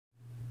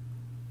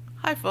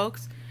Hi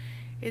folks,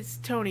 it's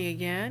Tony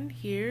again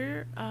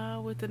here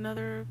with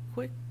another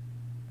quick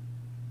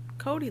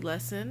Kodi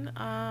lesson.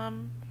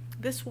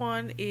 This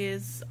one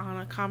is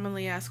on a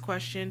commonly asked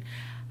question: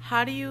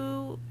 how do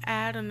you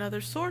add another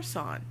source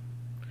on?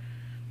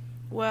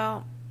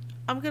 Well,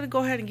 I'm going to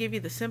go ahead and give you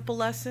the simple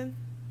lesson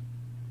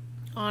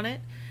on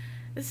it.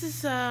 This is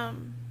for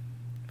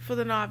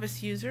the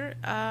novice user.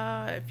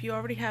 If you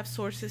already have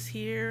sources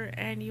here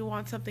and you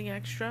want something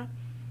extra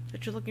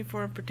that you're looking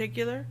for in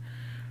particular,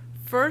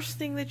 first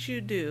thing that you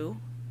do,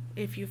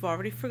 if you've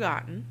already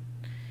forgotten,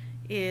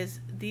 is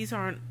these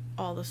aren't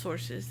all the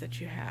sources that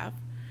you have.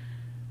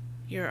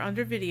 You're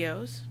under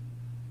videos,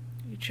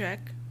 you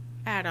check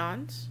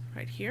add-ons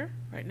right here,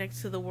 right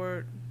next to the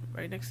word,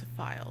 right next to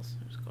files.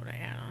 Just go to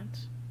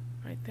add-ons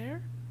right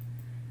there.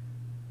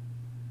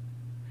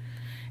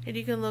 And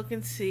you can look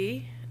and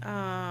see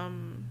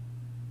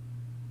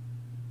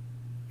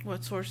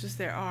what sources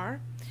there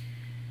are.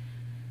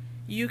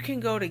 You can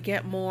go to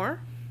get more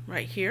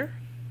right here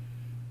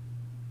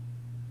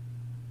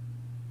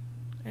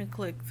and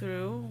click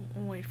through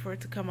and wait for it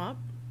to come up,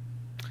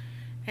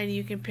 and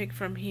you can pick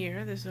from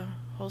here. There's a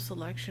whole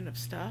selection of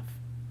stuff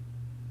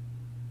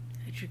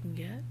that you can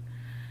get.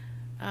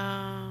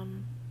 I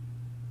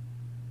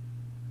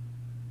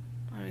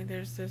mean,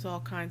 there's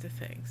all kinds of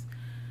things.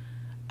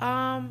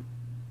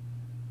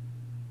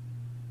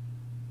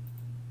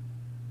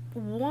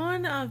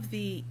 One of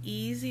the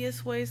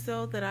easiest ways,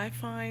 though, that I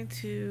find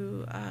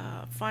to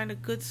find a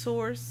good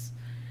source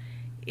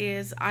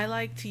is I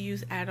like to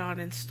use add-on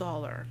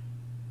installer,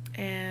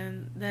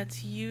 and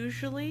that's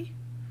usually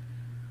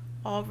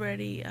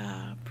already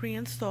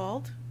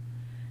pre-installed,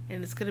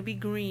 and it's going to be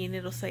green.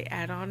 It'll say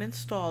add-on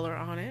installer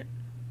on it.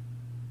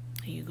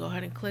 You go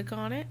ahead and click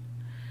on it,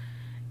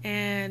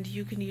 and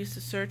you can use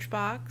the search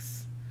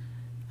box.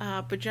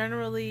 But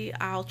generally,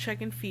 I'll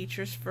check in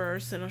features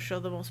first, and I'll show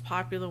the most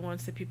popular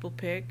ones that people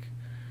pick.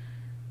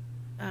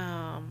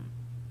 And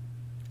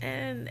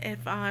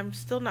if I'm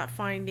still not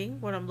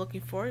finding what I'm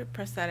looking for,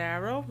 press that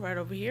arrow right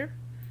over here,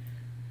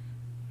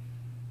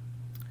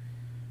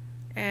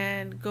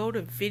 and go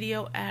to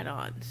video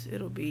add-ons.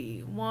 It'll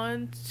be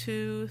 1,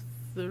 2,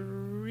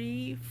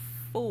 3,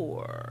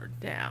 4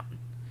 down,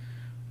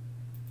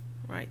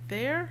 right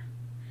there,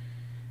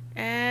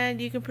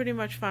 and you can pretty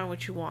much find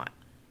what you want.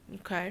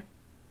 Okay.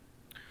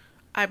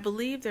 I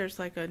believe there's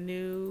like a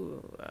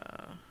new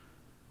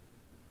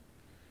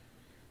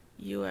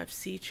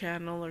UFC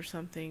channel or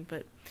something,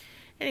 but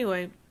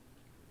anyway,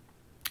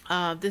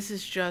 this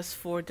is just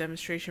for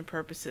demonstration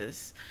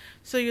purposes.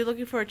 So you're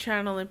looking for a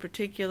channel in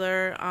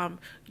particular,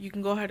 you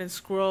can go ahead and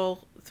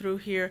scroll through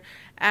here.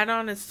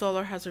 Add-on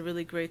installer has a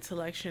really great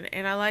selection,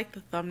 and I like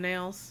the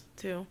thumbnails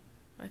too.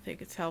 I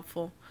think it's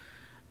helpful.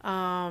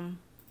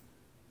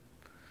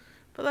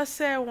 But let's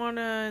say I want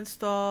to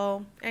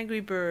install Angry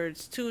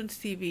Birds Toons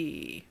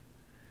TV.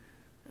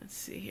 Let's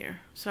see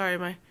here. Sorry,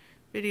 my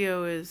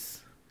video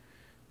is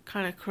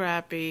kind of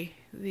crappy.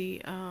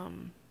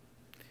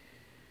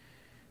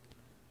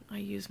 I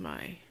use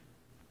my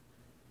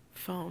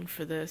phone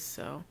for this,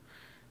 so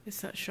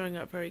it's not showing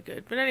up very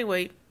good. But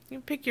anyway, you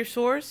can pick your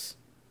source,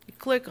 you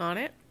click on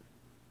it,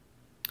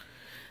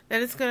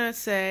 then it's going to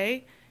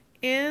say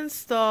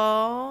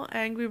install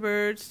Angry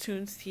Birds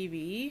Toons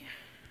TV.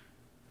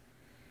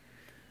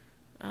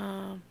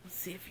 Let's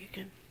see if you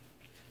can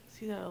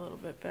see that a little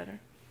bit better.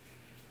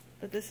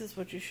 But this is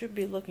what you should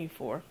be looking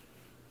for.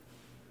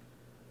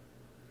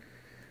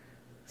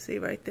 See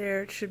right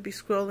there, it should be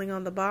scrolling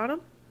on the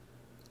bottom,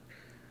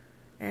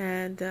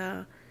 and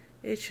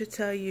it should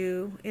tell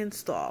you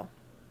install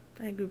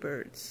Angry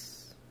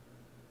Birds,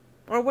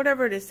 or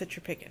whatever it is that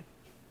you're picking.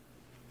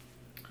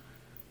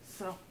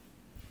 So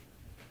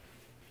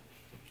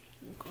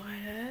go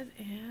ahead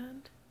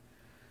and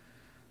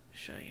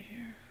show you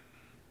here.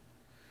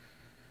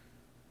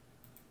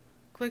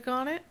 Click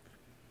on it.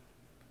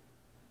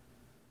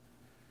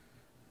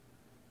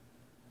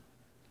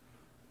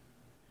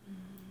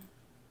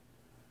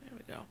 There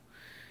we go.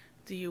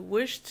 Do you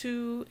wish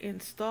to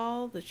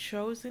install the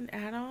chosen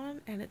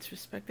add-on and its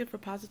respective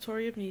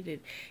repository if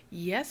needed?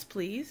 Yes,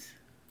 please.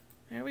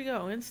 There we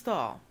go.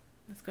 Install.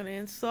 It's going to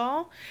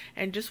install,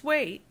 and just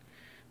wait,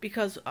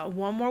 because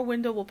one more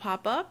window will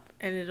pop up,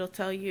 and it'll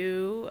tell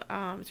you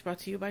it's brought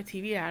to you by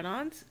TV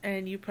Add-ons,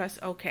 and you press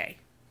OK.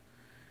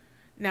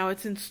 Now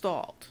it's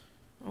installed.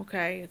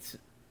 Okay, it's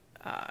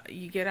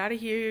you get out of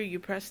here, you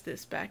press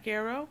this back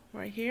arrow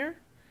right here,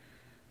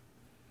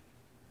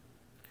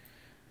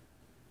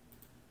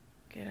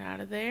 get out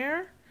of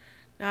there.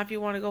 Now if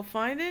you want to go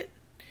find it,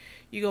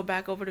 you go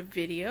back over to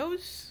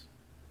videos,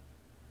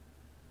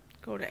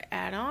 go to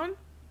add-on,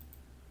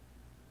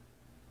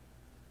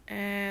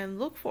 and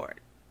look for it.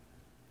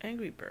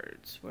 Angry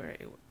Birds,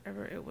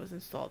 wherever it was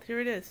installed. Here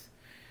it is,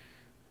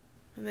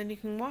 and then you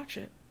can watch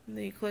it, and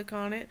then you click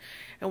on it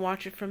and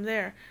watch it from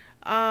there.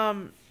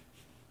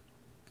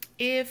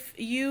 If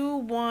you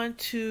want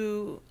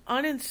to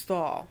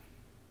uninstall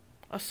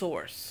a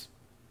source,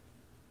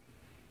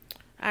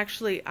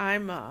 actually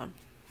I'm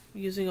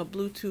using a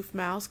Bluetooth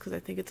mouse because I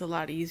think it's a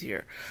lot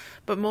easier.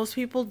 But most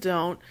people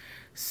don't.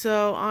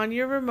 So on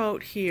your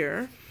remote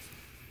here,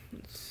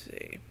 let's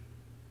see.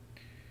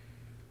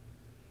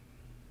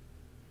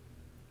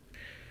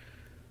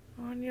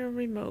 On your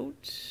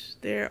remote,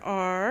 there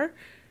are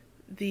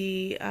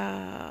the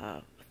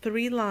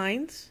 3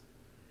 lines.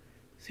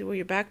 See where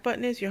your back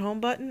button is, your home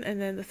button, and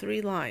then the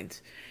 3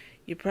 lines.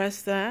 You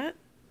press that,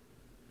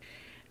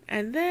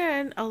 and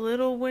then a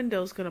little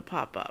window is going to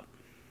pop up.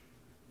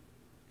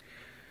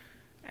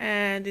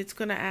 And it's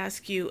going to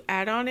ask you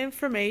add-on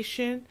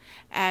information,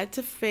 add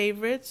to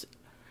favorites,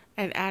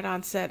 and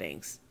add-on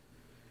settings.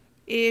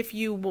 If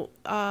you want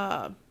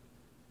to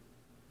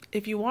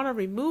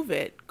remove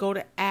it, go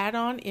to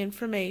add-on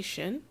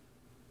information.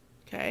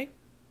 Okay.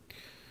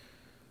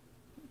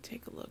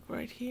 Take a look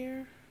right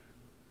here.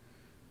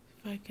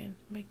 If I can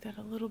make that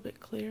a little bit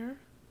clearer.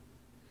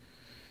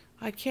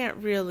 I can't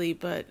really,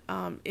 but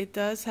it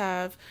does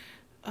have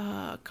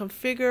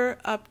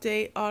configure,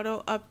 update,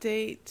 auto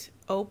update,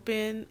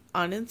 open,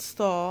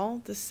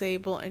 uninstall,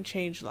 disable, and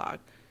change log.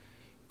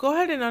 Go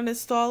ahead and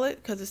uninstall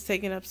it because it's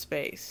taking up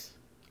space.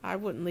 I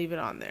wouldn't leave it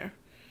on there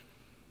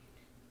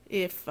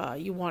if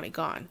you want it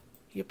gone.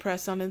 You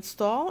press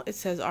uninstall. It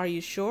says, are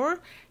you sure?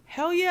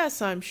 Hell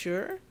yes, I'm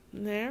sure.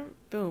 And there,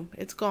 boom,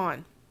 it's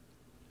gone.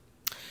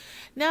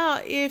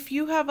 Now, if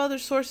you have other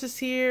sources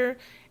here,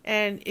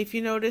 and if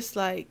you notice,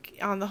 like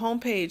on the home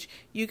page,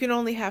 you can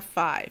only have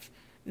 5.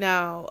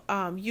 Now,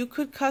 you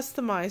could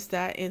customize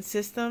that in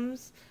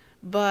systems,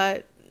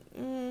 but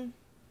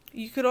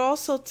you could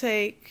also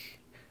take,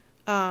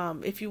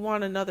 if you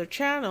want another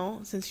channel,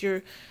 since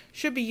you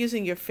should be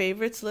using your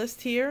favorites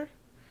list here,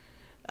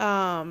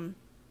 you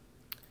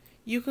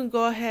can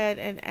go ahead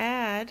and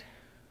add,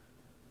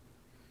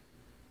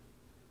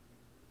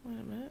 wait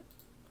a minute,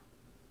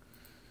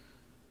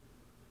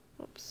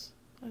 oops,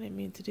 I didn't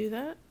mean to do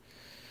that.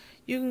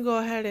 You can go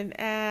ahead and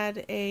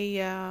add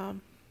a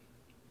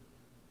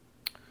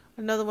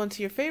another one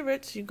to your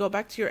favorites. You go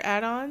back to your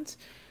add-ons,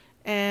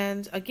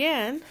 and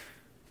again,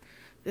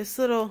 this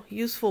little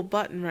useful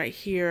button right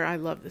here, I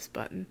love this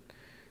button.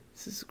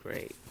 This is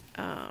great.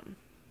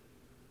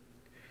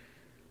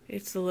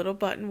 It's the little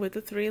button with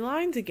the 3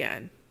 lines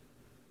again.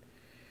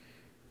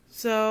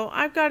 So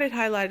I've got it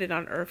highlighted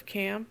on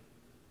EarthCam.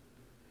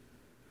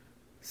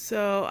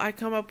 So I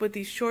come up with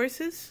these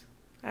choices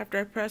after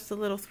I press the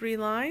little 3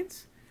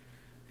 lines,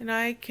 and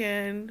I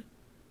can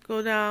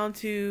go down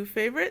to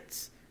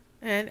favorites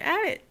and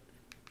add it.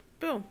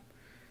 Boom.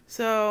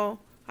 So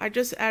I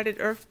just added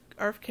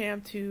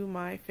EarthCam to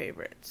my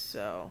favorites.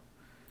 So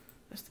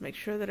just to make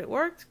sure that it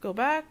worked, go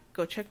back,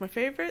 go check my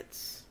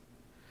favorites.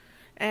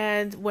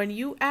 And when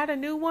you add a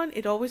new one,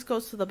 it always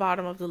goes to the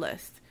bottom of the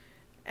list.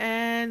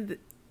 And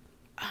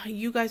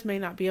you guys may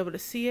not be able to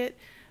see it,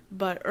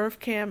 but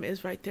EarthCam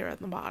is right there at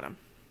the bottom.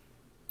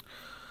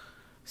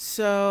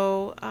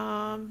 So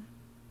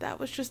that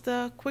was just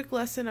a quick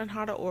lesson on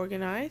how to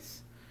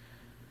organize.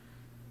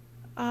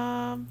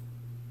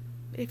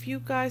 If you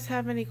guys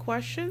have any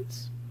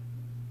questions,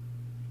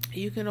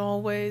 you can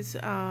always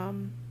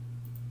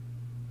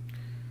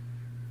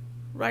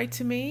write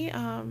to me.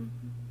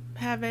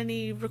 Have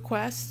any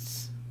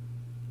requests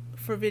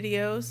for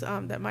videos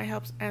that might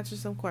help answer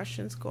some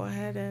questions, go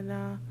ahead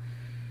and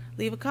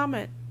leave a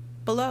comment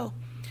below.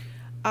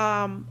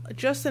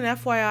 Just an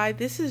FYI,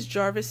 this is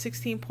Jarvis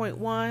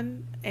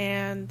 16.1,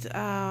 and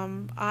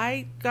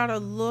I got a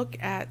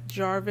look at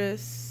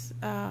Jarvis,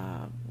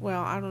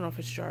 well, I don't know if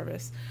it's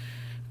Jarvis,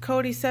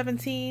 Kodi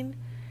 17,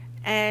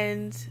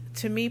 and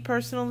to me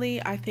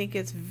personally, I think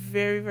it's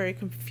very, very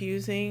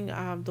confusing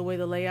the way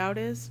the layout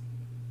is,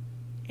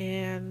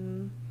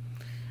 and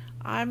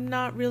I'm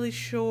not really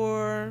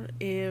sure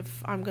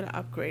if I'm going to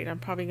upgrade. I'm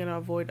probably going to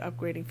avoid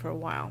upgrading for a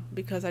while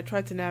because I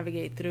tried to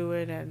navigate through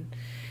it and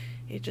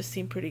it just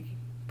seemed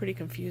pretty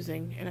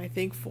confusing. And I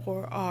think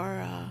for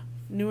our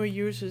newer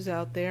users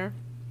out there,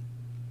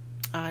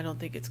 I don't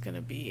think it's going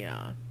to be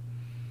a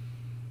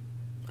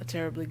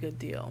terribly good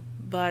deal.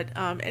 But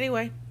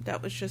anyway,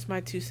 that was just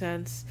my 2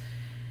 cents.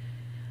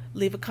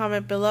 Leave a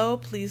comment below.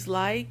 Please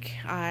like.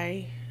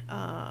 I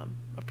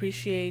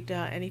appreciate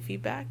any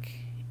feedback.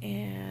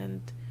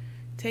 And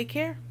take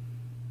care.